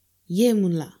Ye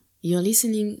Munla, you're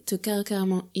listening to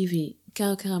Karakaramo EV,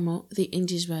 Karakaramo, the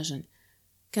English version.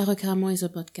 Karakaramo is a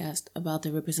podcast about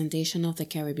the representation of the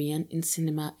Caribbean in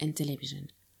cinema and television.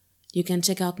 You can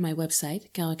check out my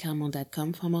website,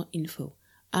 karakaramo.com, for more info.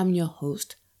 I'm your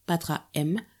host, Patra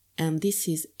M, and this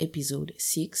is episode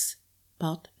 6,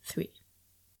 part 3.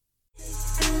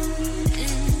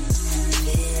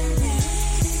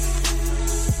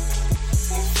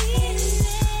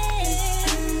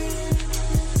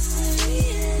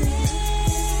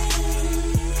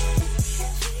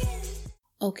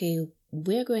 Okay,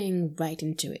 we're going right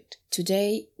into it.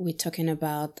 Today, we're talking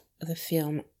about the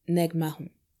film Neg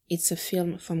Marron. It's a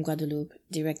film from Guadeloupe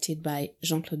directed by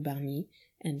Jean-Claude Barny,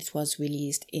 and it was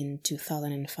released in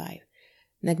 2005.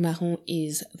 Neg Marron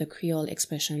is the Creole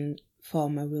expression for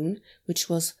maroon, which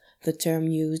was the term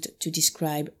used to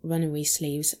describe runaway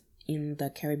slaves in the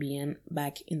Caribbean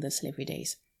back in the slavery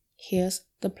days. Here's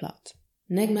the plot.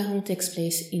 Neg Marron takes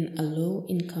place in a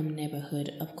low-income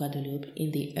neighborhood of Guadeloupe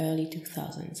in the early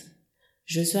 2000s.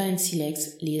 Joshua and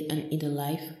Silex lead an idle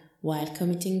life while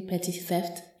committing petty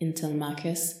theft until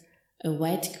Marcus, a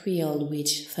white Creole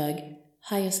witch thug,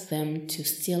 hires them to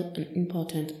steal an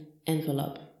important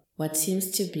envelope. What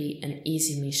seems to be an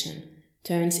easy mission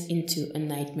turns into a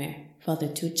nightmare for the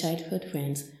two childhood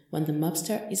friends when the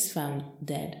mobster is found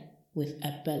dead with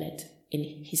a bullet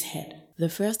in his head. The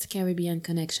first Caribbean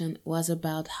connection was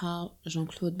about how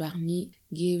Jean-Claude Barny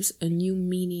gives a new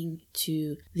meaning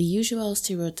to the usual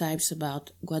stereotypes about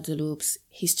Guadeloupe's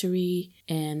history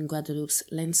and Guadeloupe's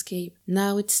landscape.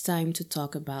 Now it's time to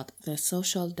talk about the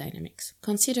social dynamics.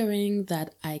 Considering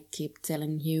that I keep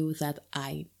telling you that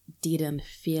I didn't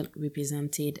feel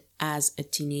represented as a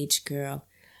teenage girl,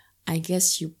 I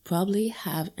guess you probably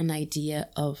have an idea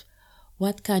of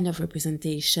what kind of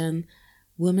representation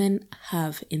women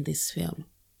have in this film.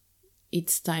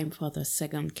 It's time for the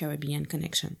second Caribbean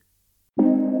connection.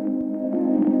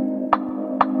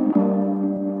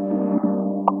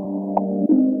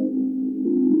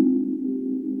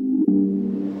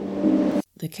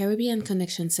 The Caribbean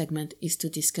connection segment is to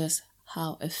discuss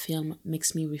how a film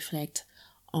makes me reflect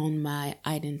on my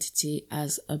identity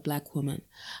as a Black woman,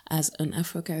 as an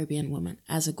Afro-Caribbean woman,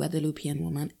 as a Guadeloupean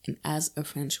woman, and as a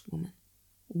French woman.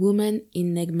 Women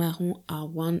in Neg Marron are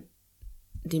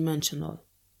one-dimensional.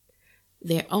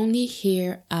 They're only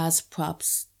here as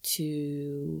props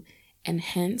to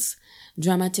enhance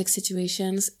dramatic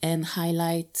situations and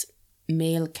highlight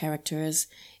male characters,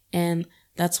 and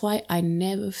that's why I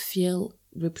never feel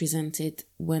represented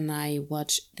when I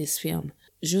watch this film.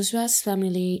 Joshua's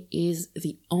family is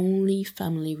the only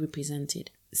family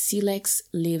represented. Silex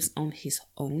lives on his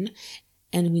own,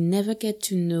 and we never get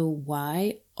to know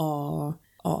why or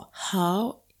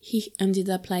how he ended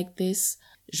up like this.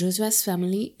 Joshua's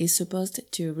family is supposed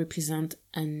to represent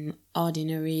an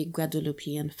ordinary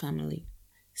Guadeloupean family.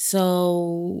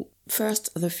 So, first,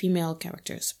 the female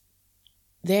characters.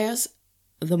 There's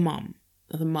the mom,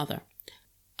 the mother.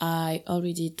 I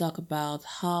already talked about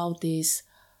how this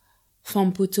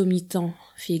femme potomitan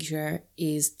figure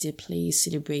is deeply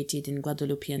celebrated in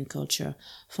Guadeloupean culture.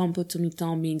 Femme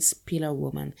potomitan means pillar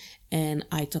woman, and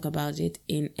I talk about it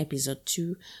in episode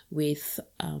 2 with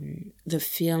the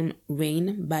film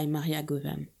Rain by Maria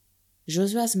Govan.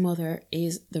 Joshua's mother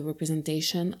is the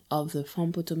representation of the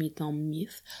femme potomitan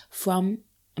myth from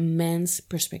a man's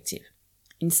perspective.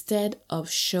 Instead of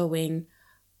showing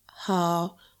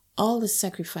how all the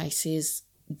sacrifices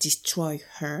destroy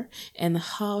her and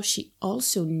how she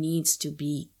also needs to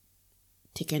be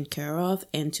taken care of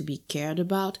and to be cared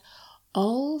about,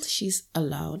 all she's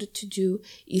allowed to do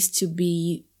is to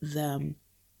be the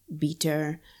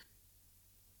bitter,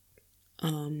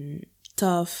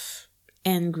 tough,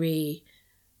 angry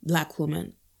Black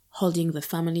woman, holding the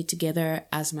family together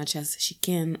as much as she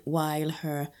can while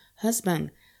her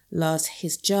husband lost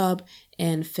his job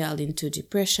and fell into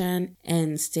depression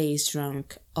and stays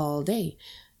drunk all day.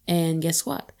 And guess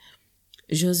what?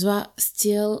 Joshua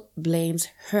still blames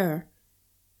her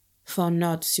for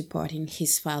not supporting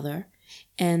his father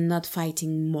and not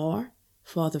fighting more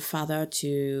for the father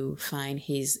to find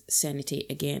his sanity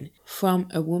again. From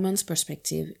a woman's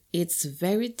perspective, it's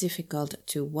very difficult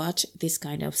to watch this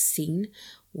kind of scene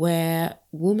where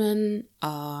women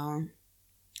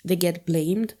they get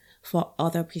blamed for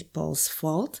other people's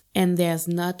fault, and there's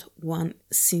not one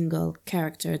single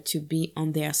character to be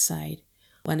on their side.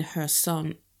 When her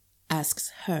son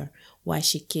asks her why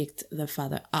she kicked the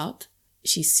father out,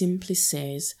 she simply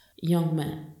says, "Young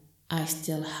man, I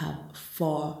still have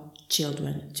 4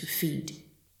 children to feed."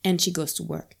 And she goes to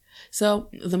work.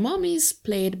 So the mom is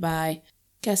played by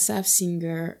Kassav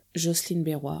singer Jocelyne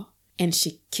Berroy, and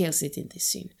she kills it in this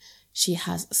scene. She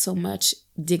has so much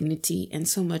dignity and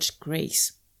so much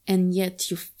grace. And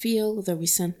yet you feel the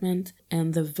resentment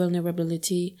and the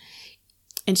vulnerability,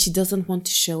 and she doesn't want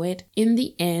to show it. In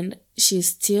the end, she's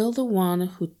still the one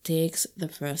who takes the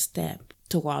first step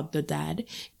toward the dad,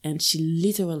 and she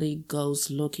literally goes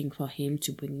looking for him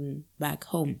to bring him back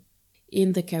home.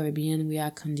 In the Caribbean, we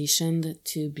are conditioned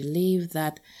to believe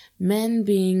that men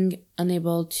being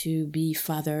unable to be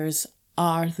fathers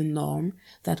are the norm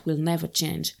that will never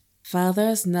change.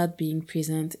 Fathers not being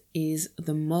present is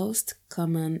the most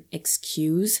common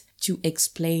excuse to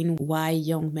explain why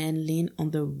young men lean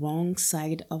on the wrong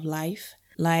side of life.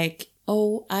 Like,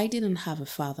 oh, I didn't have a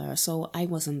father, so I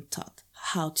wasn't taught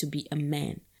how to be a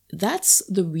man. That's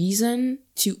the reason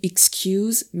to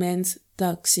excuse men's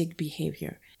toxic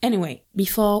behavior. Anyway,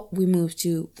 before we move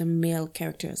to the male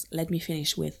characters, let me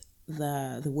finish with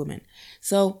the woman.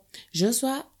 So,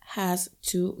 Josua has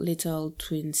two little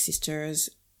twin sisters.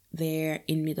 They're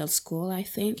in middle school, I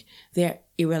think. They're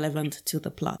irrelevant to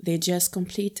the plot. They just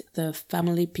complete the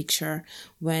family picture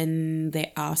when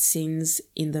there are scenes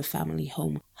in the family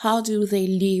home. How do they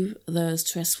live the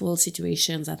stressful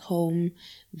situations at home,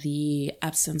 the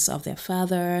absence of their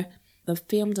father? The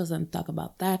film doesn't talk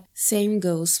about that. Same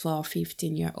goes for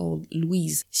 15-year-old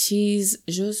Louise. She's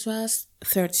Josua's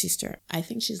third sister. I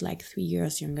think she's like 3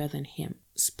 years younger than him.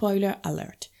 Spoiler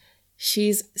alert.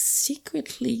 She's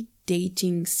secretly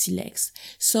dating Silex.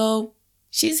 So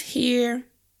she's here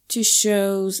to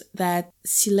show that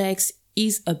Silex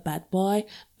is a bad boy,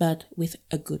 but with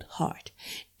a good heart.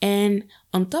 And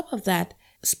on top of that,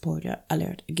 spoiler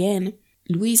alert again,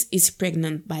 Louise is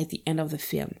pregnant by the end of the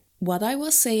film. What I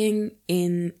was saying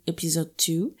in episode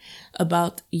 2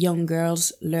 about young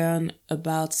girls learn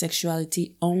about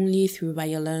sexuality only through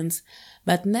violence,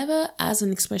 but never as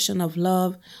an expression of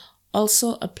love,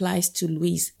 also applies to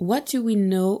Louise. What do we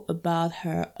know about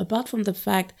her, apart from the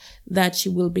fact that she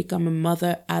will become a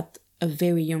mother at a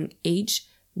very young age?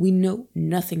 We know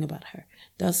nothing about her.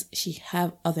 Does she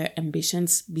have other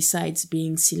ambitions besides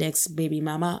being Silex's baby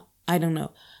mama? I don't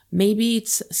know. Maybe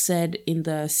it's said in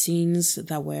the scenes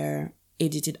that were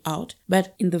edited out,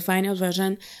 but in the final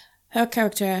version, her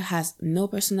character has no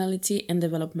personality and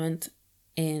development,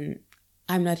 and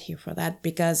I'm not here for that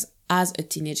because as a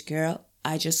teenage girl,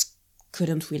 I just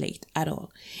couldn't relate at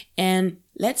all. And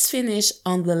let's finish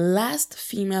on the last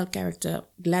female character,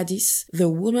 Gladys, the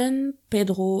woman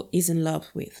Pedro is in love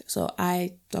with. So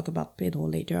I talk about Pedro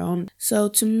later on. So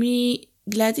to me,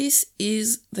 Gladys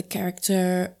is the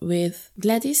character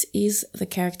which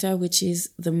is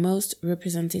the most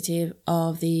representative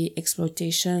of the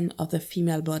exploitation of the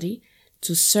female body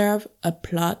to serve a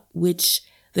plot which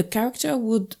the character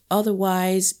would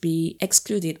otherwise be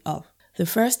excluded of. The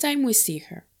first time we see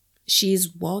her,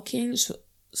 she's walking,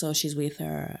 so she's with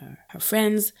her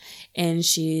friends, and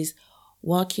she's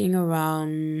walking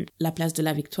around La Place de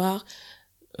la Victoire.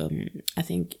 I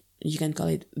think you can call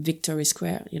it Victory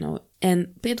Square,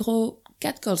 and Pedro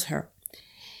catcalls her.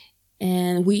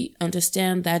 And we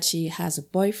understand that she has a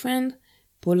boyfriend,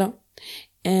 Paulin,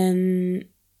 and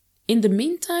in the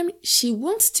meantime, she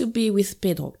wants to be with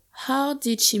Pedro. How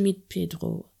did she meet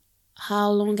Pedro? How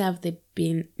long have they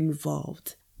been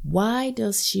involved? Why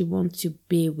does she want to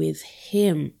be with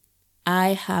him?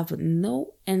 I have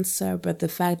no answer but the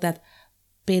fact that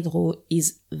Pedro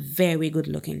is very good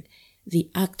looking. The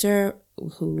actor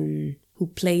who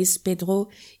plays Pedro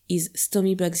is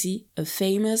Stomy Bugsy, a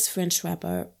famous French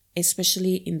rapper,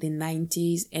 especially in the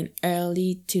 90s and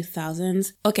early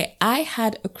 2000s. Okay, I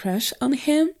had a crush on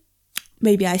him.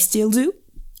 Maybe I still do,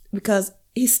 because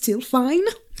he's still fine.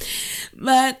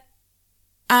 But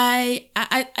I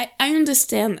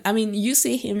understand. I mean, you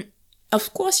see him,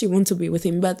 of course you want to be with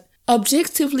him, but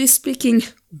objectively speaking,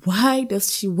 why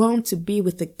does she want to be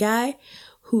with a guy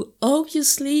who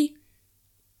obviously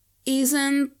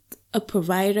isn't a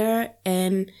provider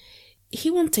and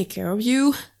he won't take care of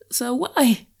you? So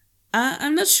why?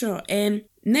 I'm not sure. And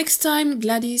next time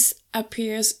Gladys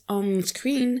appears on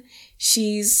screen,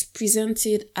 she's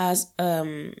presented as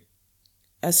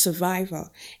a survivor.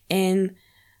 And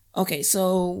okay,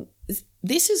 so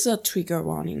this is a trigger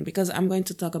warning because I'm going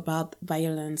to talk about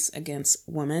violence against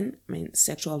women. I mean,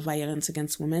 sexual violence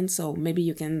against women. So maybe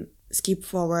you can skip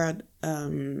forward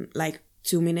like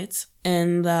 2 minutes.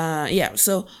 And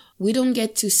so we don't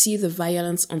get to see the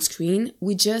violence on screen.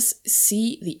 We just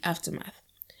see the aftermath.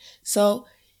 So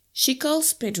she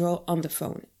calls Pedro on the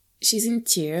phone. She's in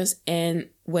tears, and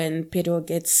when Pedro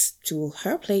gets to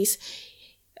her place,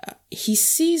 he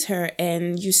sees her,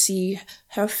 and you see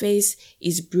her face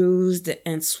is bruised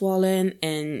and swollen,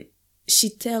 and she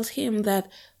tells him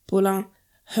that Paulin,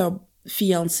 her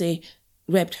fiancé,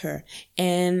 raped her.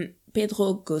 And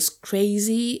Pedro goes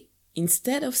crazy.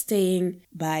 Instead of staying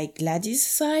by Gladys'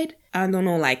 side, I don't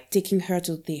know, like taking her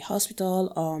to the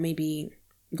hospital or maybe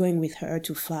going with her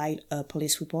to file a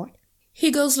police report,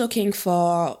 he goes looking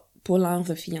for Paulin,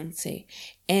 the fiancé,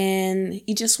 and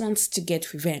he just wants to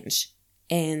get revenge,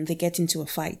 and they get into a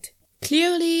fight.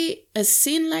 Clearly, a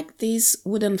scene like this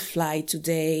wouldn't fly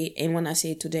today, and when I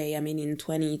say today, I mean in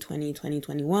 2020,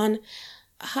 2021.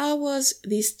 How was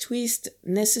this twist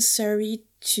necessary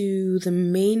to the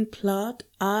main plot?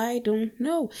 I don't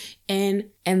know. And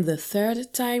the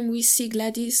third time we see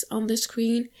Gladys on the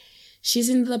screen, she's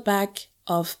in the back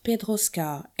of Pedro's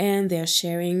car and they're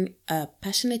sharing a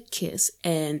passionate kiss,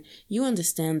 and you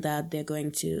understand that they're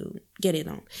going to get it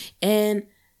on. And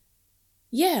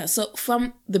yeah, so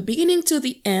from the beginning to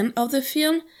the end of the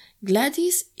film,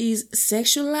 Gladys is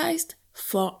sexualized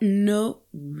for no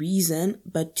reason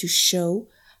but to show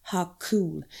how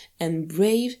cool and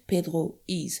brave Pedro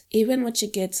is. Even when she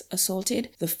gets assaulted,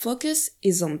 the focus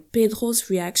is on Pedro's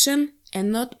reaction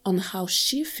and not on how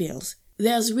she feels.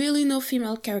 There's really no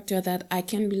female character that I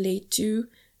can relate to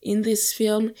in this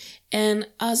film, and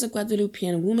as a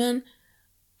Guadeloupean woman,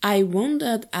 I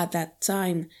wondered at that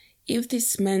time if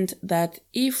this meant that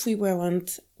if we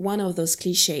weren't one of those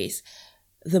cliches,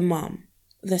 the mom,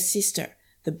 the sister,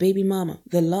 the baby mama,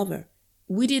 the lover,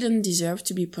 we didn't deserve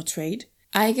to be portrayed.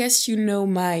 I guess you know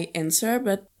my answer,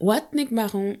 but what Nick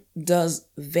Mahon does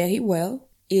very well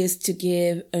is to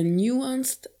give a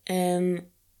nuanced and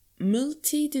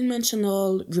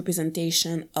multi-dimensional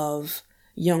representation of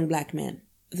young black men.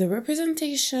 The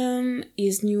representation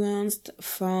is nuanced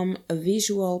from a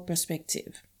visual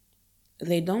perspective.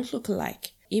 They don't look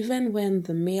alike. Even when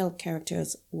the male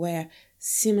characters wear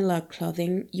similar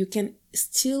clothing, you can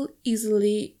still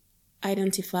easily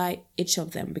identify each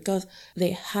of them because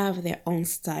they have their own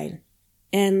style.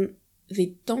 And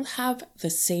they don't have the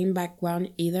same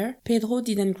background either. Pedro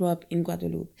didn't grow up in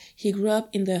Guadeloupe. He grew up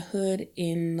in the hood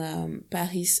in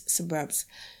Paris suburbs.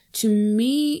 To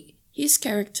me, his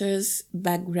character's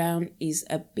background is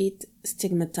a bit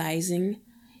stigmatizing.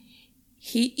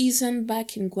 He isn't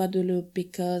back in Guadeloupe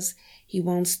because he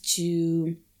wants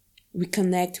to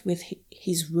reconnect with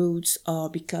his roots or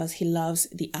because he loves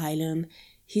the island.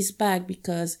 He's back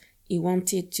because he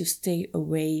wanted to stay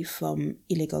away from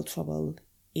illegal trouble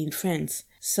in France.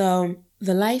 So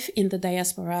the life in the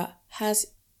diaspora has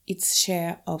its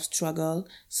share of struggle.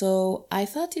 So I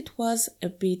thought it was a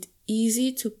bit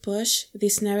easy to push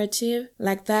this narrative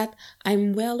like that.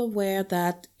 I'm well aware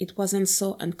that it wasn't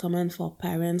so uncommon for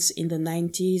parents in the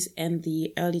 90s and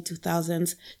the early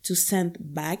 2000s to send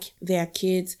back their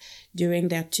kids during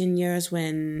their teen years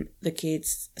when the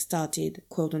kids started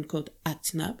quote unquote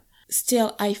acting up.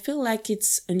 Still, I feel like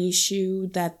it's an issue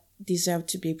that deserve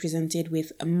to be presented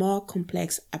with a more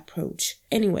complex approach.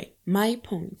 Anyway, my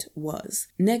point was,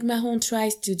 Neg Mahon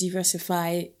tries to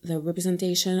diversify the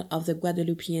representation of the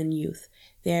Guadeloupean youth.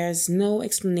 There's no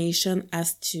explanation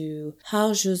as to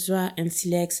how Josua and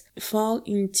Silex fall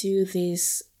into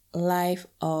this life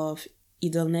of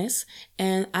idleness,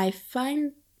 and I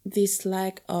find this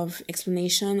lack of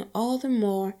explanation all the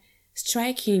more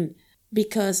striking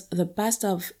because the past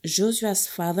of Josua's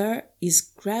father is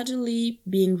gradually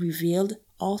being revealed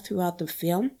all throughout the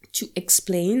film to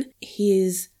explain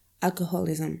his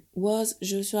alcoholism. Was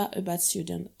Josua a bad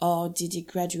student, or did he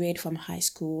graduate from high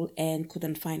school and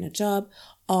couldn't find a job,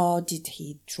 or did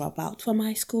he drop out from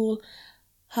high school?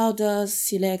 How does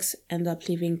Silex end up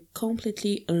living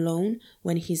completely alone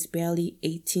when he's barely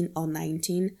 18 or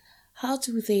 19? How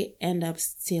do they end up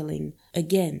stealing?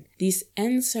 Again, these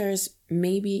answers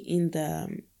may be in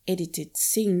the edited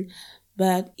scene,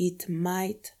 but it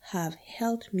might have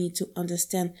helped me to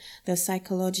understand the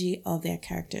psychology of their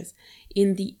characters.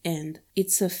 In the end,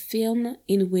 it's a film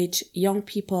in which young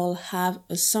people have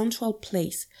a central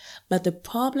place, but the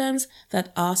problems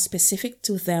that are specific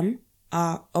to them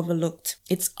are overlooked.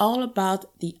 It's all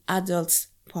about the adults'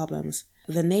 problems.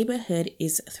 The neighborhood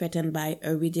is threatened by a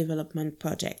redevelopment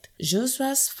project.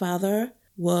 Josua's father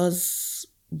was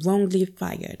wrongly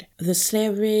fired. The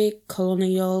slavery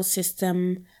colonial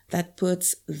system that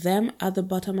puts them at the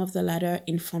bottom of the ladder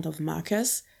in front of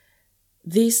Marcus.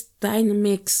 These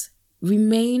dynamics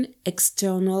remain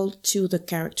external to the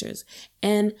characters.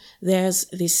 And there's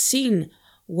this scene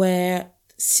where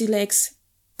Silex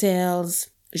tells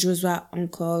Josua's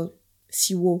uncle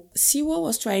Siwo. Siwo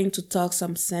was trying to talk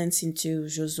some sense into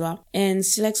Josua, and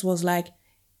Silex was like,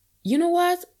 you know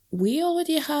what? We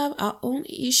already have our own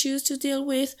issues to deal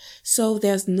with, so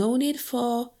there's no need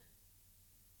for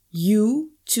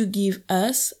you to give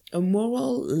us a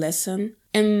moral lesson.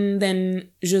 And then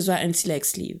Josua and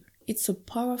Silex leave. it's a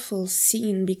powerful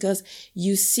scene because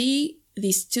you see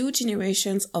these two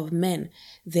generations of men.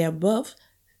 They're both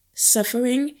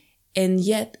suffering and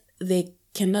yet they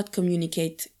cannot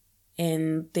communicate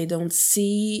and they don't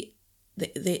see,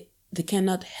 they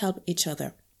cannot help each other.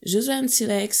 Josua and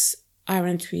Silex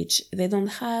aren't rich. They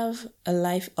don't have a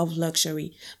life of luxury,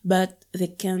 but they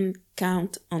can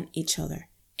count on each other.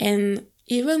 And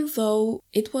even though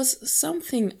it was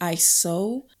something I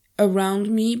saw around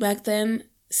me back then,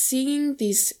 seeing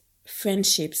these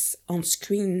friendships on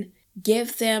screen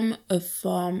gave them a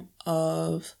form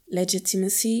of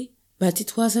legitimacy, but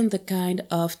it wasn't the kind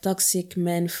of toxic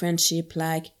man friendship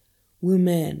like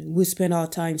women who spend our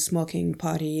time smoking,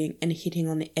 partying, and hitting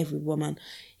on every woman.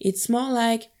 It's more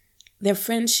like their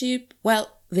friendship,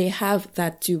 well, they have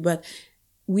that too, but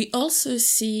we also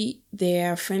see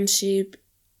their friendship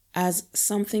as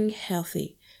something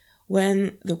healthy.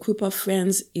 When the group of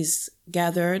friends is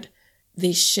gathered,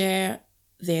 they share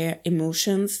their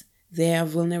emotions, their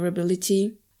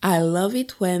vulnerability. I love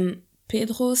it when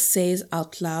Pedro says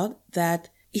out loud that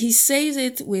he says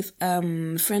it with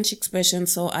French expression,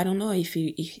 so I don't know if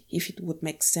it would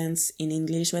make sense in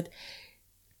English, but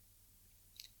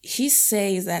he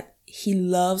says that he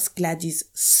loves Gladys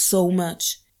so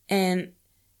much, and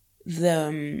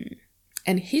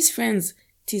his friends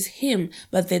tease him,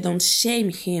 but they don't shame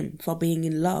him for being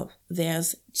in love.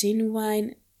 There's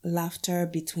genuine laughter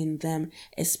between them,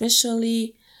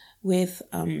 especially with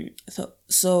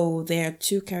so there are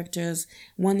two characters.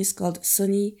 One is called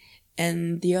Sonny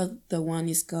and the other one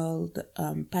is called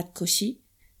Pat Koshi.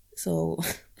 So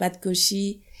Pat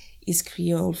Koshi is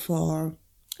Creole for,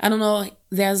 I don't know,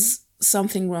 there's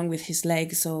something wrong with his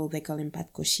leg, so they call him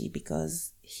Pat Koshi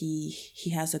because he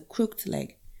has a crooked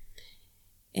leg.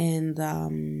 And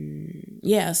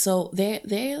so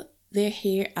they're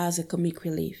here as a comic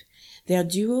relief. Their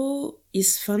duo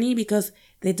is funny because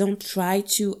they don't try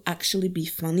to actually be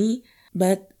funny,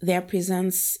 but their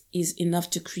presence is enough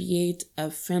to create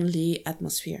a friendly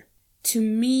atmosphere. To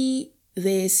me,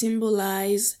 they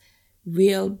symbolize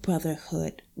real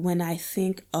brotherhood when I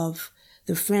think of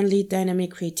the friendly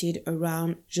dynamic created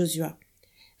around Josua.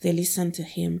 They listen to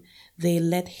him, they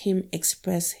let him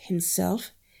express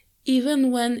himself,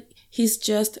 even when he's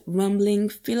just rumbling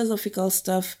philosophical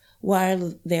stuff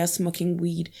while they're smoking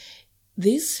weed.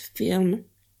 This film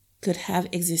could have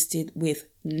existed with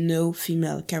no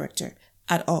female character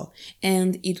at all,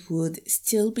 and it would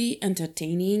still be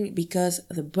entertaining because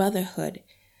the brotherhood,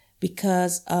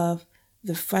 because of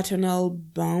the fraternal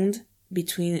bond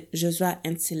between Josua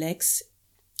and Silex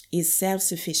is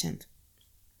self-sufficient.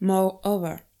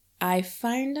 Moreover, I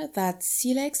find that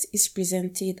Silex is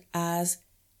presented as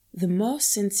the more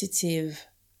sensitive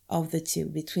of the two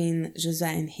between Josua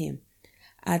and him.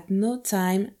 At no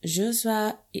time,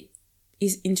 Josua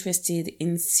is interested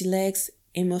in Silex's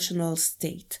emotional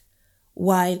state,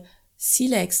 while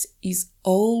Silex is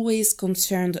always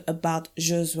concerned about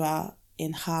Josua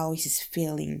and how he's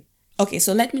feeling. Okay,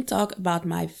 so let me talk about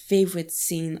my favorite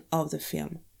scene of the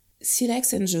film.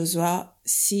 Silex and Josua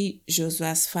see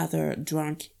Josua's father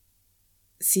drunk,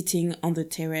 sitting on the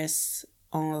terrace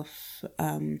of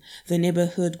the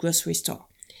neighborhood grocery store.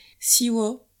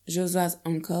 Siwo, Josua's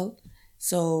uncle,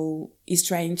 so he's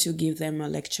trying to give them a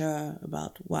lecture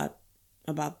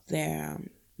about their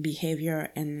behavior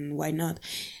and why not.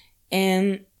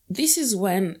 And this is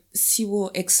when Siwo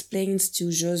explains to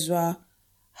Josua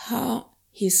how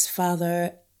his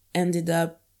father ended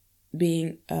up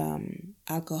being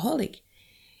alcoholic.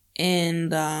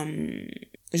 And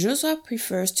Josua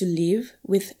prefers to live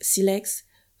with Silex,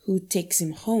 who takes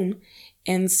him home,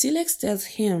 and Silex tells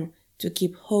him to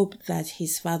keep hope that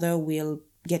his father will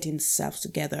get himself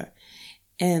together.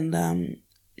 And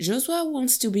Josua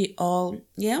wants to be all,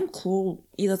 yeah, I'm cool,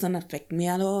 it doesn't affect me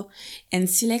at all. And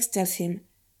Silex tells him,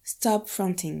 stop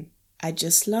fronting. I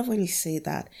just love when he say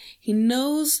that. He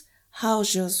knows how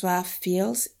Josua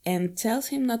feels and tells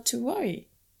him not to worry,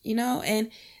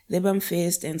 and they bump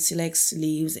fist and Silex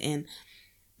leaves, and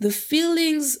the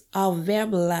feelings are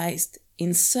verbalized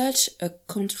in such a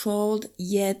controlled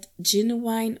yet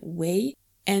genuine way.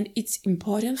 And it's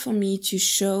important for me to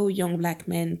show young black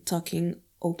men talking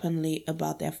openly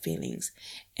about their feelings.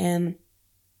 And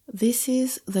this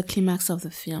is the climax of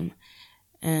the film,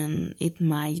 and it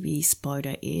might be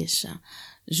spoiler-ish.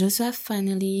 Josua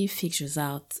finally figures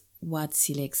out what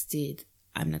Silex did.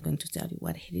 I'm not going to tell you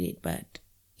what he did, but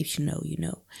if you know, you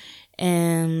know.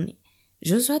 And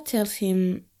Josua tells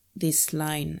him this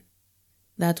line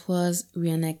that was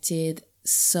reenacted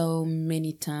so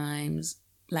many times,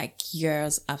 like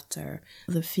years after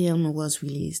the film was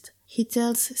released. He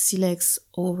tells Silex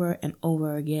over and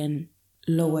over again,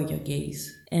 lower your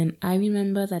gaze. And I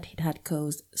remember that it had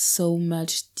caused so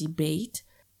much debate.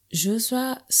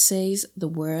 Joshua says the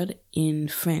word in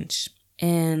French.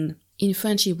 And in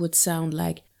French, it would sound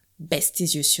like baisse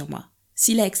tes yeux sur moi.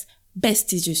 Silex, baisse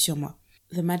tes yeux sur moi.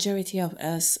 The majority of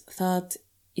us thought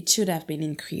it should have been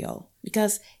in Creole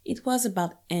because it was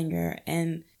about anger,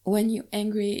 and when you're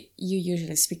angry, you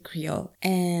usually speak Creole.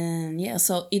 And yeah,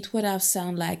 so it would have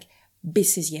sounded like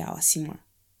baisse tes yeux sur moi.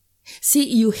 See,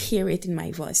 you hear it in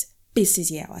my voice. Baisse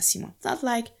tes yeux sur moi. Not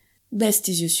like baisse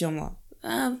tes yeux sur moi.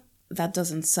 That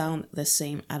doesn't sound the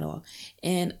same at all.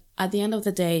 And at the end of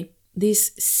the day,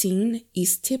 this scene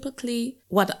is typically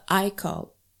what I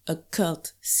call a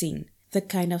cult scene. The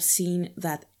kind of scene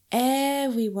that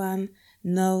everyone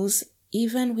knows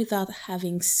even without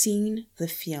having seen the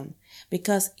film,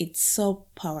 because it's so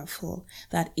powerful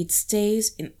that it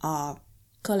stays in our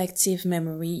collective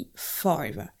memory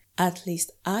forever. At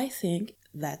least I think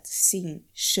that scene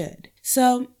should.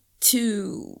 So,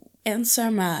 to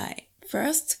answer my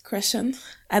first question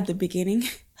at the beginning,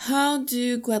 how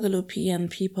do Guadeloupean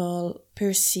people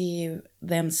perceive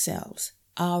themselves?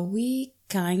 Are we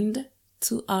kind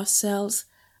to ourselves?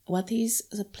 What is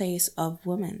the place of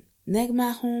women? Neg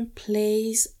Marron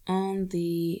plays on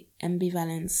the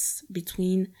ambivalence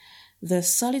between the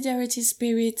solidarity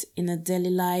spirit in a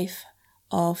daily life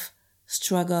of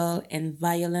struggle and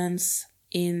violence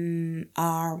in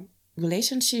our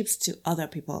relationships to other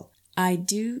people. I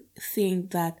do think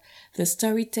that the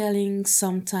storytelling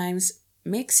sometimes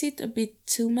makes it a bit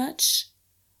too much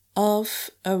of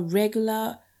a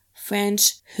regular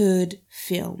French hood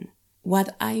film.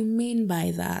 What I mean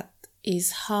by that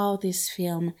is how this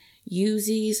film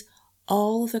uses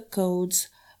all the codes,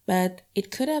 but it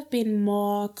could have been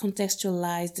more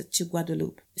contextualized to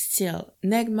Guadeloupe. Still,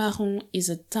 Neg Marron is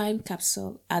a time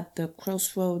capsule at the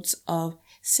crossroads of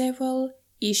several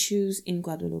issues in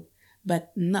Guadeloupe,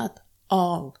 but not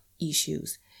all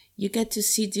issues. You get to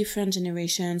see different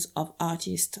generations of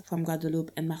artists from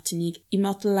Guadeloupe and Martinique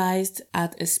immortalized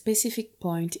at a specific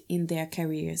point in their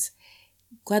careers.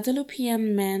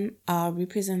 Guadeloupean men are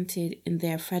represented in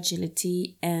their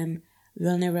fragility and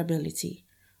vulnerability.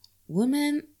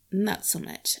 Women, not so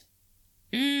much.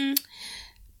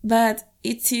 But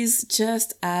it is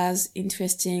just as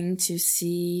interesting to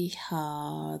see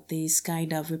how this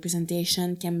kind of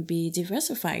representation can be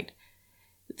diversified.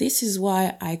 This is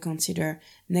why I consider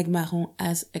Neg Marron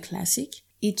as a classic.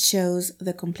 It shows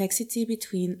the complexity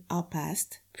between our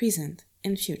past, present,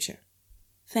 and future.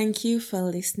 Thank you for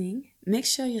listening. Make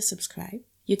sure you subscribe.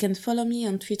 You can follow me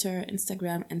on Twitter,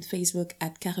 Instagram, and Facebook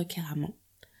at Carocaramon.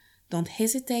 Don't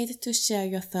hesitate to share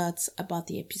your thoughts about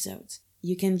the episodes.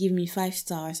 You can give me 5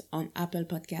 stars on Apple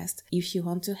Podcast if you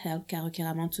want to help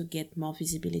Carocaramon to get more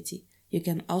visibility. You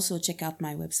can also check out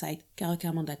my website,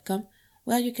 carocaramon.com,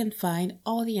 where you can find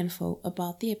all the info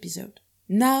about the episode.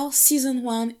 Now, season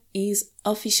 1 is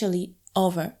officially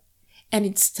over, and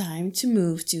it's time to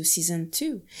move to season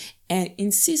 2. And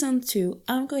in season 2,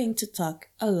 I'm going to talk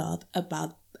a lot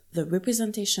about the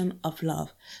representation of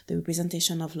love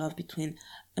between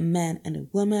a man and a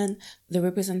woman, the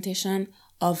representation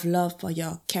of love for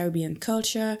your Caribbean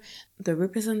culture, the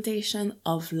representation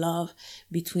of love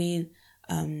between,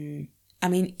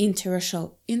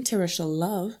 interracial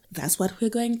love. That's what we're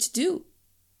going to do.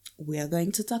 We are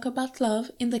going to talk about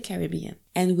love in the Caribbean.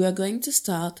 And we're going to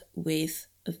start with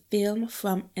a film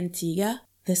from Antigua,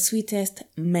 The Sweetest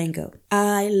Mango.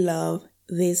 I love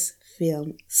this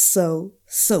film so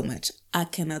much. I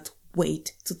cannot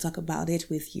wait to talk about it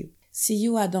with you. See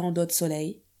you à Dans d'autres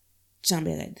soleils. Jean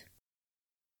Béred.